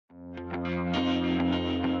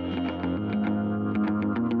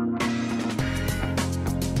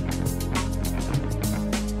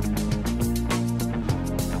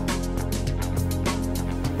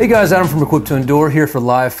Hey guys, Adam from Equip to Endure here for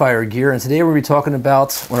Live Fire Gear, and today we're going to be talking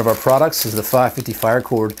about one of our products, is the 550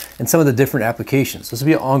 FireCord, and some of the different applications. This will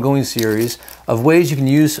be an ongoing series of ways you can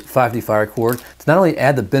use 550 FireCord to not only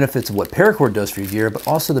add the benefits of what FireCord does for your gear, but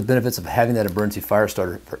also the benefits of having that emergency fire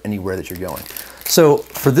starter for anywhere that you're going. So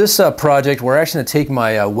for this project, we're actually going to take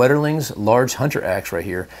my Wetterling's large hunter axe right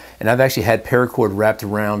here, and I've actually had FireCord wrapped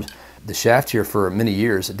around the shaft here for many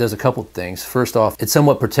years. It does a couple of things. First off, it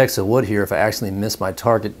somewhat protects the wood here if I accidentally miss my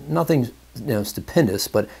target. Nothing stupendous,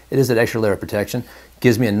 but it is that extra layer of protection.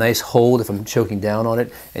 Gives me a nice hold if I'm choking down on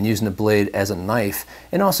it and using the blade as a knife,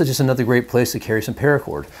 and also just another great place to carry some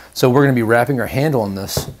paracord. So we're going to be wrapping our handle on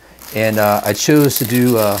this, and I chose to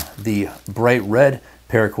do the bright red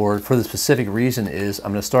paracord for the specific reason is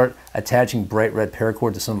I'm going to start attaching bright red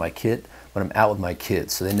paracord to some of my kit when I'm out with my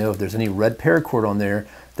kids, so they know if there's any red paracord on there,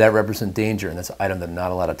 that represents danger, and that's an item that I'm not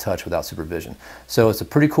allowed to touch without supervision. So it's a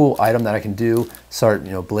pretty cool item that I can do, start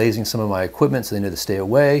blazing some of my equipment so they know to stay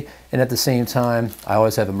away, and at the same time I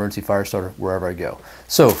always have emergency fire starter wherever I go.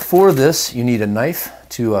 So for this you need a knife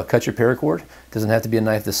to cut your paracord. It doesn't have to be a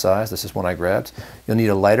knife this size, this is one I grabbed. You'll need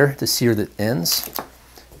a lighter to sear the ends.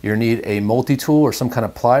 You'll need a multi-tool or some kind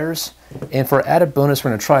of pliers. And for added bonus, we're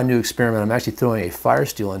going to try a new experiment. I'm actually throwing a fire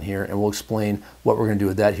steel in here, and we'll explain what we're going to do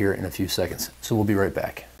with that here in a few seconds. So we'll be right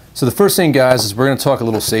back. So the first thing, guys, is we're going to talk a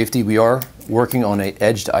little safety. We are working on an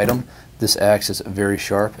edged item. This axe is very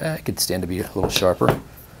sharp. It could stand to be a little sharper.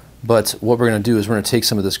 But what we're going to do is we're going to take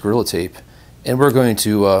some of this Gorilla Tape, and we're going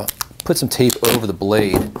to put some tape over the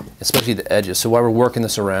blade, especially the edges. So while we're working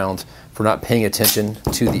this around, if we're not paying attention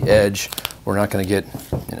to the edge, we're not going to get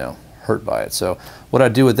hurt by it. So what I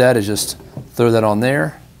do with that is just throw that on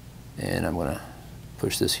there, and I'm going to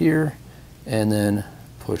push this here and then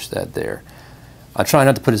push that there. I try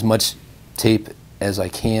not to put as much tape as I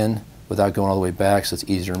can without going all the way back, so it's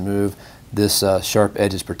easier to remove. This sharp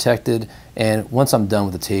edge is protected, and once I'm done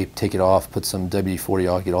with the tape, take it off, put some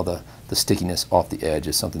WD-40 on, get all the stickiness off the edge.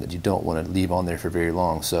 Is something that you don't want to leave on there for very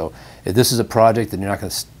long. So if this is a project that you're not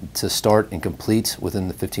going to start and complete within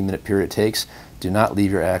the 15-minute period it takes, do not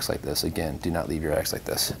leave your axe like this. Again, do not leave your axe like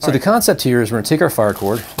this. So the concept here is we're going to take our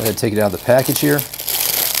FireCord, go ahead and take it out of the package here.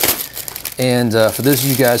 And for those of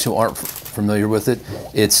you guys who aren't familiar with it,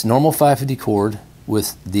 it's normal 550 cord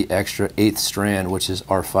with the extra 8th strand, which is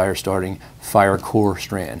our fire starting FireCord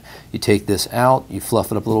strand. You take this out, you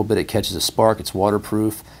fluff it up a little bit, it catches a spark, it's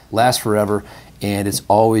waterproof, lasts forever, and it's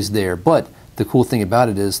always there. But the cool thing about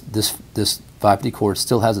it is this 550 cord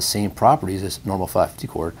still has the same properties as normal 550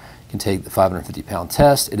 cord. Can take the 550-pound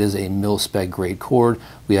test. It is a mil-spec grade cord.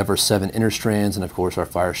 We have our 7 inner strands and of course our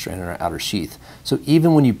fire strand in our outer sheath. So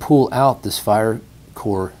even when you pull out this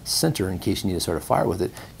FireCord center in case you need to start a fire with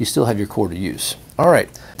it, you still have your cord to use.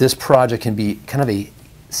 Alright, this project can be kind of a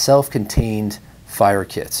self-contained fire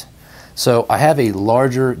kit. So I have a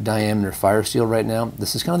larger diameter fire steel right now.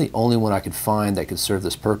 This is kind of the only one I could find that could serve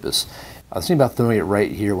this purpose. I was thinking about throwing it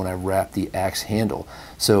right here when I wrap the axe handle.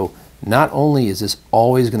 So not only is this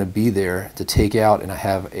always going to be there to take out, and I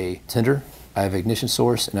have a tinder, I have an ignition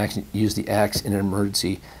source, and I can use the axe in an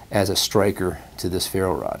emergency as a striker to this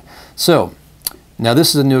ferro rod. So now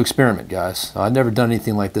this is a new experiment, guys. I've never done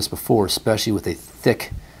anything like this before, especially with a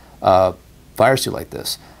thick fire steel like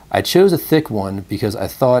this. I chose a thick one because I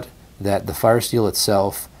thought that the fire steel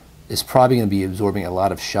itself is probably going to be absorbing a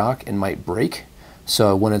lot of shock and might break. So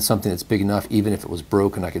I wanted something that's big enough, even if it was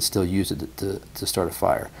broken, I could still use it to start a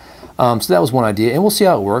fire. So that was one idea, and we'll see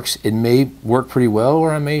how it works. It may work pretty well,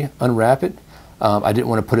 or I may unwrap it. I didn't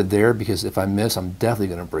want to put it there because if I miss, I'm definitely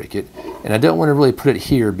going to break it. And I don't want to really put it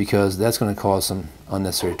here because that's going to cause some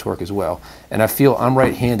unnecessary torque as well. And I feel I'm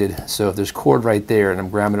right-handed, so if there's cord right there and I'm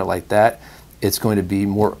grabbing it like that, it's going to be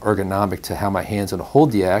more ergonomic to how my hand's going to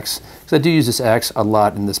hold the axe, because I do use this axe a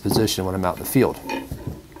lot in this position when I'm out in the field.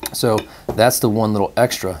 So that's the one little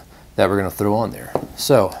extra that we're going to throw on there.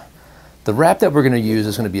 So the wrap that we're going to use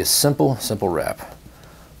is going to be a simple wrap.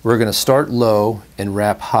 We're going to start low and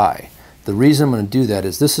wrap high. The reason I'm going to do that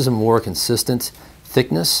is this is a more consistent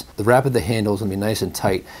thickness. The wrap of the handle is going to be nice and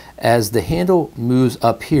tight. As the handle moves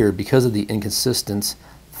up here, because of the inconsistent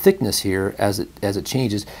thickness here, as it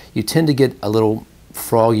changes, you tend to get a little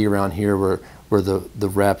froggy around here where the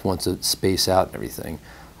wrap wants to space out and everything.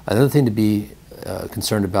 Another thing to be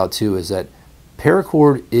concerned about too is that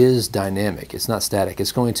paracord is dynamic. It's not static.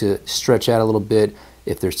 It's going to stretch out a little bit.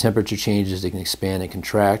 If there's temperature changes, it can expand and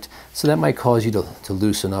contract. So that might cause you to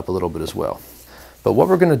loosen up a little bit as well. But what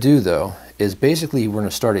we're going to do though is basically we're going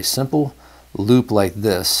to start a simple loop like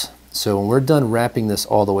this. So when we're done wrapping this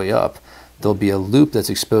all the way up, there'll be a loop that's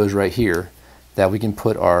exposed right here that we can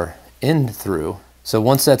put our end through So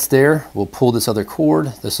once that's there, we'll pull this other cord.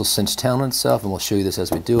 This will cinch down on itself, and we'll show you this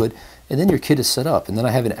as we do it. And then your kit is set up. And then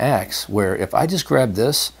I have an axe where if I just grab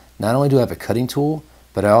this, not only do I have a cutting tool,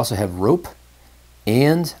 but I also have rope,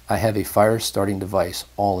 and I have a fire starting device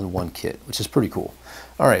all in one kit, which is pretty cool.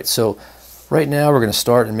 All right, so right now we're going to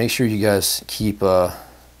start, and make sure you guys keep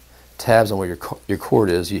tabs on where your cord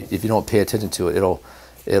is. If you don't pay attention to it,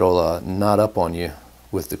 it'll knot up on you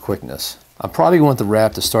with the quickness. I probably want the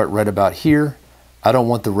wrap to start right about here. I don't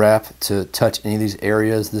want the wrap to touch any of these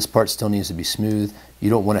areas. This part still needs to be smooth.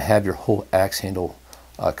 You don't want to have your whole axe handle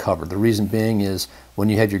covered. The reason being is when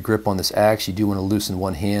you have your grip on this axe, you do want to loosen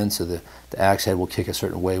one hand so the axe head will kick a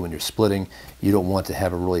certain way when you're splitting. You don't want to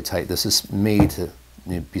have it really tight. This is made to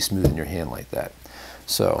be smooth in your hand like that.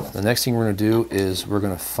 So the next thing we're going to do is we're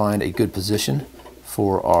going to find a good position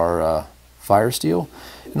for our fire steel.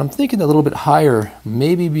 And I'm thinking a little bit higher,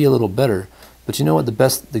 maybe be a little better. But you know what,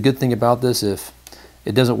 the good thing about this, if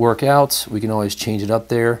it doesn't work out, we can always change it up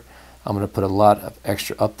there. I'm going to put a lot of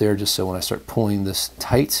extra up there just so when I start pulling this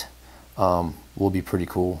tight, we'll be pretty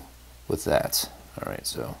cool with that. All right,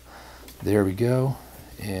 so there we go,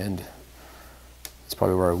 and that's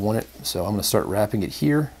probably where I want it. So I'm going to start wrapping it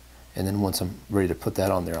here, and then once I'm ready to put that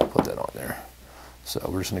on there, I'll put that on there. So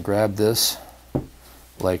we're just going to grab this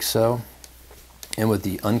like so, and with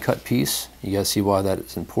the uncut piece, you guys see why that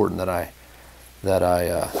it's important that I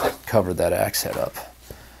covered that axe head up.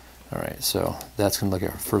 All right, so that's going to look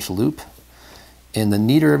at our first loop. And the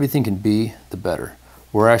neater everything can be, the better.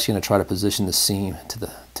 We're actually going to try to position the seam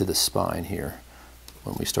to the spine here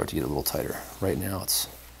when we start to get a little tighter. Right now it's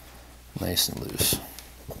nice and loose.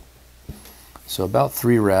 So about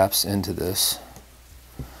 3 wraps into this,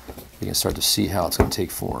 you can start to see how it's going to take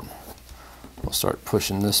form. We'll start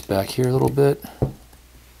pushing this back here a little bit.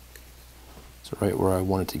 So right where I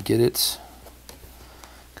wanted to get it.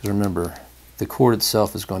 Because remember, the cord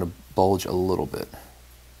itself is going to bulge a little bit.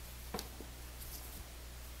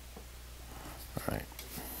 All right.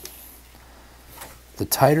 The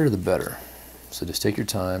tighter, the better. So just take your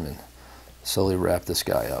time and slowly wrap this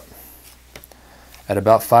guy up. At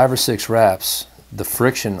about 5 or 6 wraps, the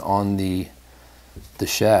friction on the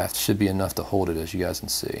shaft should be enough to hold it, as you guys can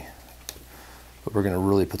see. But we're going to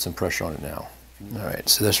really put some pressure on it now. All right,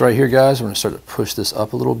 so this right here, guys, we're going to start to push this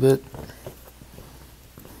up a little bit.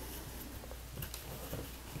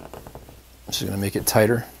 This is going to make it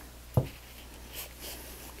tighter. All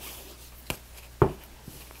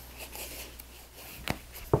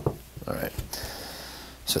right,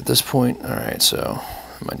 so at this point, all right, so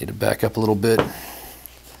I might need to back up a little bit.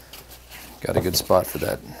 Got a good spot for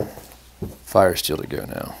that fire steel to go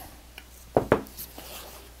now.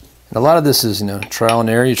 And a lot of this is, you know, trial and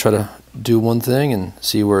error. You try to do one thing and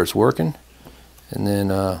see where it's working, and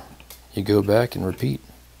then you go back and repeat.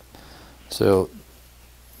 So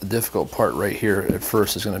the difficult part right here at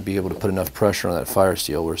first is going to be able to put enough pressure on that fire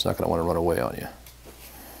steel where it's not going to want to run away on you.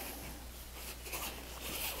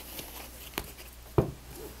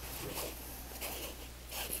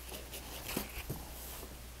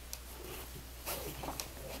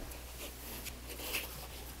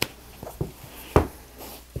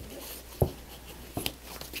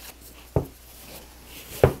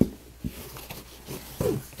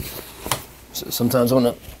 So sometimes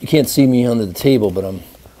you can't see me under the table, but I'm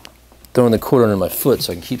throwing the cord under my foot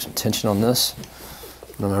so I can keep some tension on this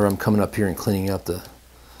whenever I'm coming up here and cleaning up a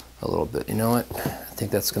little bit. You know what? I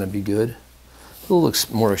think that's going to be good. A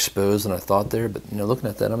little more exposed than I thought there, but you know, looking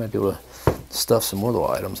at that, I might be able to stuff some more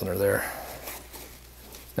little items under there.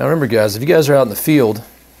 Now remember, guys, if you guys are out in the field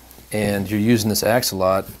and you're using this axe a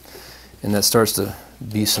lot, and that starts to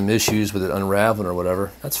be some issues with it unraveling or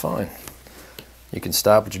whatever, that's fine. You can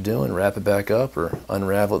stop what you're doing, wrap it back up, or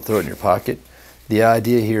unravel it, throw it in your pocket. The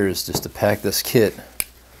idea here is just to pack this kit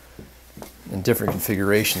in different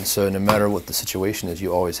configurations, so no matter what the situation is,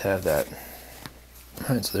 you always have that.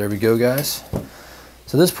 All right, so there we go, guys.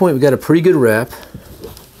 So at this point, we've got a pretty good wrap.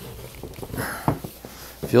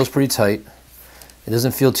 Feels pretty tight. It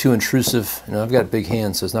doesn't feel too intrusive. You know, I've got big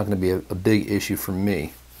hands, so it's not going to be a big issue for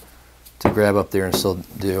me to grab up there and still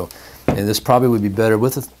do. And this probably would be better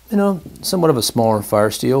with a, you know, somewhat of a smaller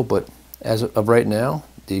fire steel, but as of right now,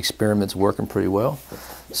 the experiment's working pretty well.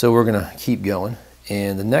 So we're going to keep going.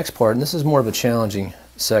 And the next part, and this is more of a challenging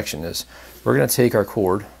section, is we're going to take our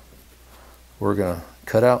cord, we're going to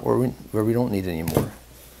cut out where we don't need it anymore.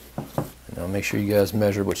 You know, make sure you guys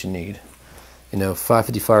measure what you need. You know,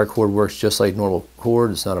 550 FireCord works just like normal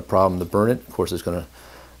cord. It's not a problem to burn it. Of course, it's going to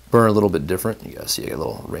burn a little bit different. You guys see I got a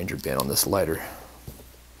little Ranger band on this lighter.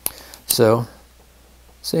 So,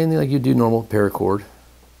 same thing like you do normal paracord.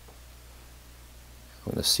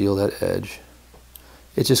 I'm going to seal that edge.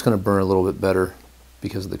 it's just going to burn a little bit better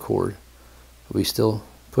because of the cord. But we still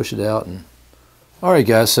push it out. And all right,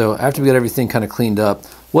 guys, so after we got everything kind of cleaned up,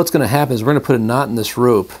 what's going to happen is we're going to put a knot in this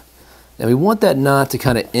rope, and we want that knot to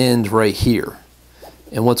kind of end right here.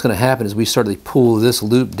 And what's going to happen is we start to pull this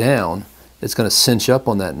loop down, it's going to cinch up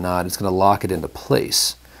on that knot, it's going to lock it into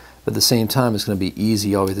place. But at the same time, it's going to be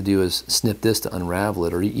easy. All we have to do is snip this to unravel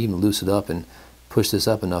it, or even loose it up and push this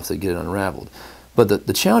up enough to get it unraveled. But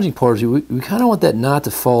the challenging part is we kind of want that knot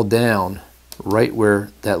to fall down right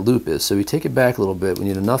where that loop is. So we take it back a little bit. We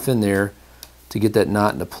need enough in there to get that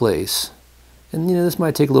knot into place. And you know, this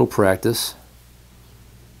might take a little practice.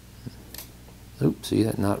 Oops, see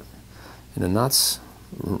that knot? And the knots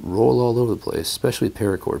roll all over the place, especially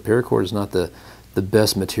paracord. Paracord is not the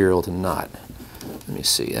best material to knot. Let me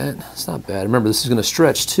see that. It's not bad. Remember, this is going to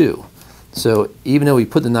stretch too. So even though we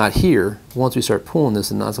put the knot here, once we start pulling this,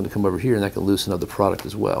 the knot's going to come over here, and that can loosen up the product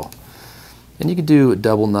as well. And you can do a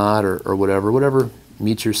double knot or whatever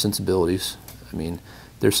meets your sensibilities. I mean,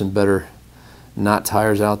 there's some better knot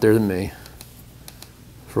tires out there than me.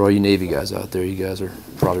 For all you Navy guys out there, you guys are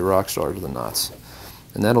probably rock stars with the knots.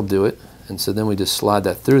 And that'll do it. And so then we just slide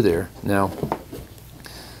that through there. Now,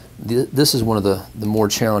 this is one of the more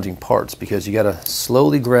challenging parts, because you got to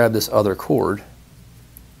slowly grab this other cord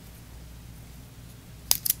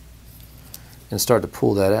and start to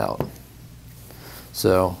pull that out.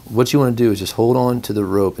 So what you want to do is just hold on to the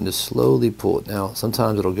rope and just slowly pull it. Now,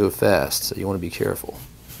 sometimes it'll go fast, so you want to be careful.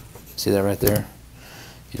 See that right there?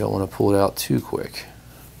 You don't want to pull it out too quick.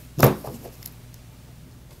 All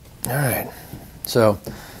right, so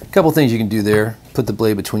a couple things you can do there. Put the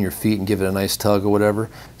blade between your feet and give it a nice tug or whatever.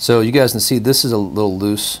 So you guys can see this is a little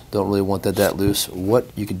loose. Don't really want that loose. What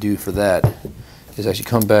you could do for that is actually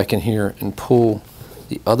come back in here and pull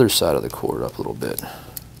the other side of the cord up a little bit.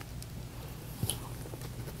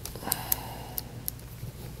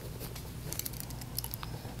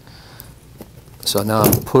 So now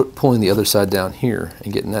I'm pulling the other side down here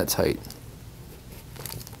and getting that tight.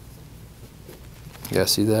 You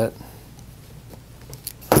guys see that?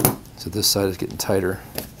 So this side is getting tighter.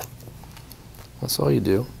 That's all you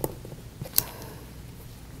do.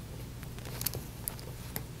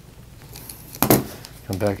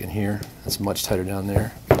 Come back in here. That's much tighter down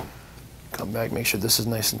there. Come back, make sure this is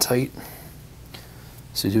nice and tight.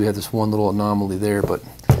 So you do have this one little anomaly there, but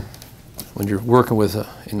when you're working with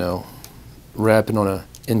wrapping on an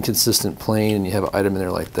inconsistent plane and you have an item in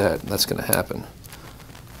there like that, that's going to happen.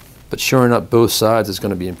 But shoring up both sides is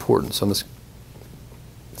going to be important. So I'm just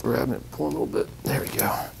grabbing it, pulling a little bit. There we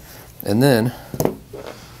go. And then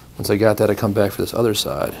once I got that, I come back for this other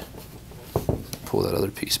side, pull that other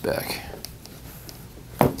piece back.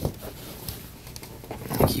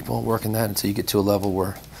 And keep on working that until you get to a level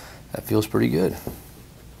where that feels pretty good.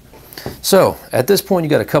 So at this point, you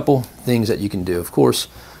got a couple things that you can do. Of course,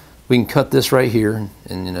 we can cut this right here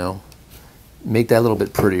and make that a little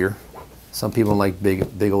bit prettier. Some people like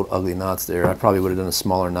big old ugly knots there. I probably would have done a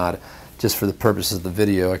smaller knot. Just for the purposes of the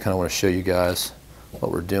video, I kind of want to show you guys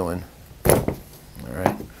what we're doing. All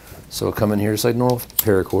right, so we'll come in here just like normal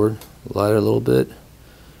paracord, light it a little bit,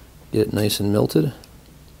 get it nice and melted.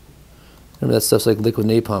 Remember, that stuff's like liquid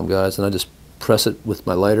napalm, guys, and I just press it with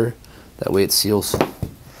my lighter. That way it seals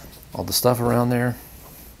all the stuff around there.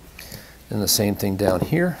 And the same thing down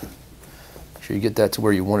here. Make sure you get that to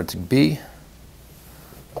where you want it to be.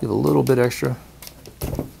 Give a little bit extra.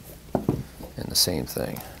 And the same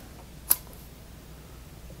thing.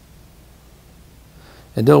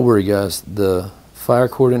 And don't worry, guys, the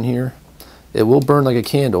FireCord in here, it will burn like a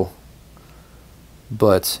candle,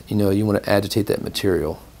 but you want to agitate that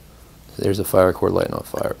material. There's a FireCord lighting on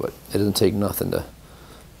fire, but it doesn't take nothing to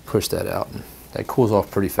push that out. And that cools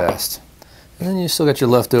off pretty fast. And then you still got your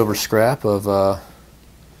leftover scrap of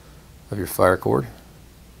your FireCord.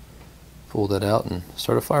 Pull that out and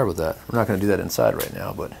start a fire with that. We're not going to do that inside right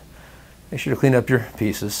now, but make sure to clean up your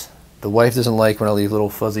pieces. The wife doesn't like when I leave little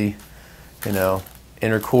fuzzy,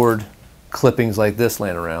 inner cord clippings like this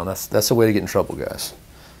laying around. That's the way to get in trouble, guys.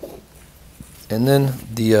 And then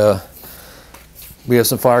we have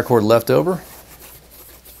some FireCord left over.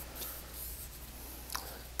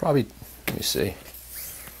 Probably, let me see.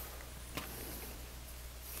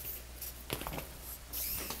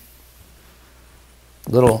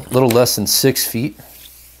 Little less than 6 feet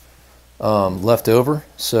left over.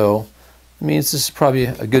 So it means this is probably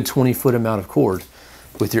a good 20-foot amount of cord.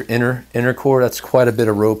 With your inner cord, that's quite a bit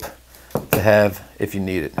of rope to have if you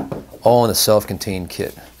need it. All in a self-contained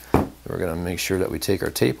kit. We're going to make sure that we take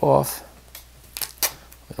our tape off.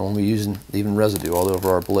 And only leaving residue all over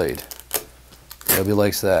our blade. Nobody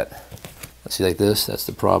likes that. See, like this, that's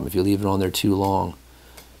the problem. If you leave it on there too long,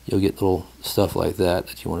 you'll get little stuff like that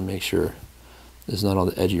that you want to make sure is not on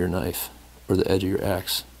the edge of your knife or the edge of your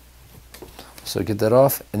axe. So get that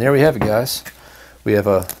off, and there we have it, guys. We have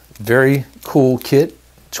a very cool kit,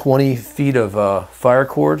 20 feet of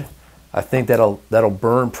FireCord. I think that'll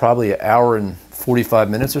burn probably 1 hour and 45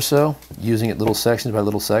 minutes or so, using it little sections by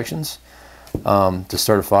little sections to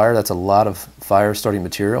start a fire. That's a lot of fire starting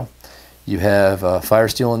material. You have fire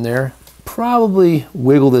steel in there. Probably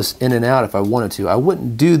wiggle this in and out if I wanted to. I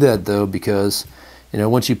wouldn't do that though, because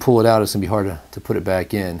once you pull it out, it's gonna be hard to put it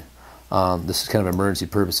back in. This is kind of emergency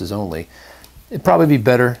purposes only. It'd probably be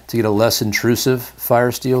better to get a less intrusive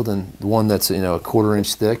fire steel than the one that's a 1/4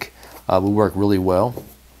 inch thick. Will work really well.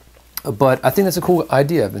 But I think that's a cool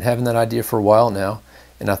idea. I've been having that idea for a while now,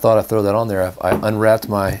 and I thought I'd throw that on there. I unwrapped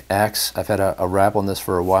my axe. I've had a wrap on this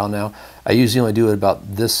for a while now. I usually only do it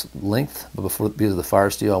about this length, but because of the fire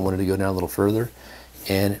steel, I wanted to go down a little further,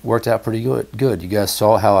 and it worked out pretty good. You guys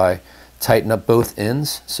saw how I tighten up both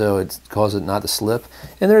ends, so it caused it not to slip.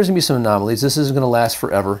 And there's gonna be some anomalies. This isn't gonna last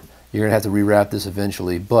forever. You're gonna have to rewrap this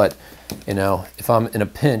eventually, but if I'm in a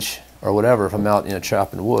pinch or whatever, if I'm out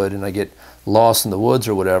chopping wood and I get lost in the woods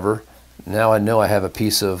or whatever, now I know I have a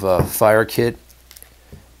piece of fire kit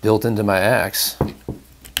built into my axe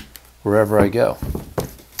wherever I go.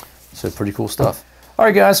 So pretty cool stuff. All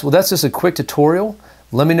right, guys, well, that's just a quick tutorial.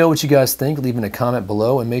 Let me know what you guys think. Leave in a comment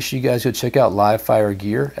below, and make sure you guys go check out Live Fire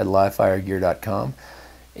Gear at livefiregear.com.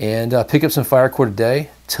 And pick up some FireCord today.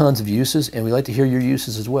 Tons of uses, and we like to hear your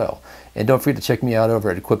uses as well. And don't forget to check me out over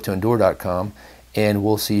at equiptoendure.com, and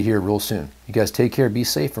we'll see you here real soon. You guys take care, be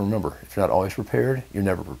safe, and remember, if you're not always prepared, you're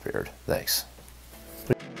never prepared. Thanks.